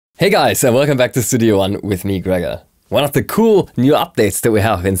Hey guys, and welcome back to Studio One with me, Gregor. One of the cool new updates that we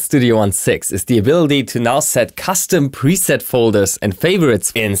have in Studio One 6 is the ability to now set custom preset folders and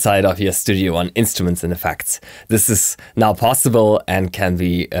favorites inside of your Studio One instruments and effects. This is now possible and can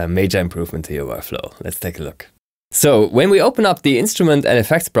be a major improvement to your workflow. Let's take a look. So when we open up the instrument and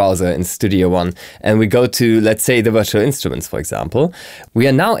effects browser in Studio One and we go to, let's say, the virtual instruments, for example, we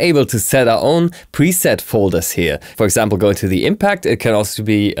are now able to set our own preset folders here. For example, go to the impact. It can also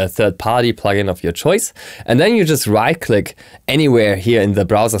be a third-party plugin of your choice. And then you just right-click anywhere here in the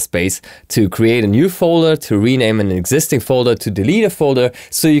browser space to create a new folder, to rename an existing folder, to delete a folder,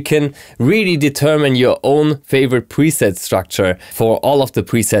 so you can really determine your own favorite preset structure for all of the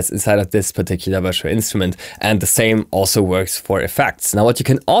presets inside of this particular virtual instrument. And the same also works for effects. Now, what you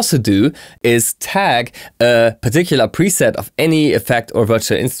can also do is tag a particular preset of any effect or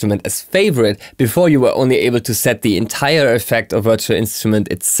virtual instrument as favorite. Before you were only able to set the entire effect or virtual instrument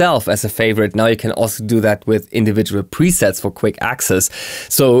itself as a favorite. Now you can also do that with individual presets for quick access.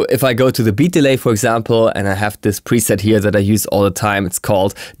 So if I go to the beat delay, for example, and I have this preset here that I use all the time, it's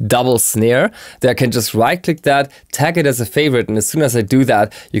called double snare. Then I can just right click that, tag it as a favorite. And as soon as I do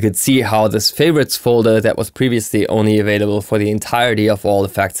that, you can see how this favorites folder that was previously only available for the entirety of all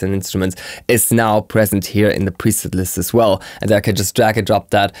effects and instruments is now present here in the preset list as well. And I can just drag and drop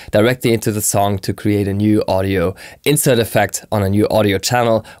that directly into the song to create a new audio insert effect on a new audio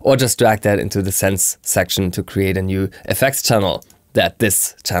channel, or just drag that into the sense section to create a new effects channel that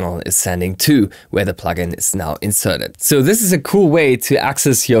this channel is sending to, where the plugin is now inserted. So this is a cool way to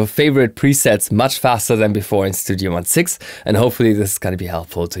access your favorite presets much faster than before in Studio One 6, and hopefully this is going to be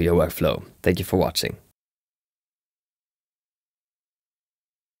helpful to your workflow. Thank you for watching.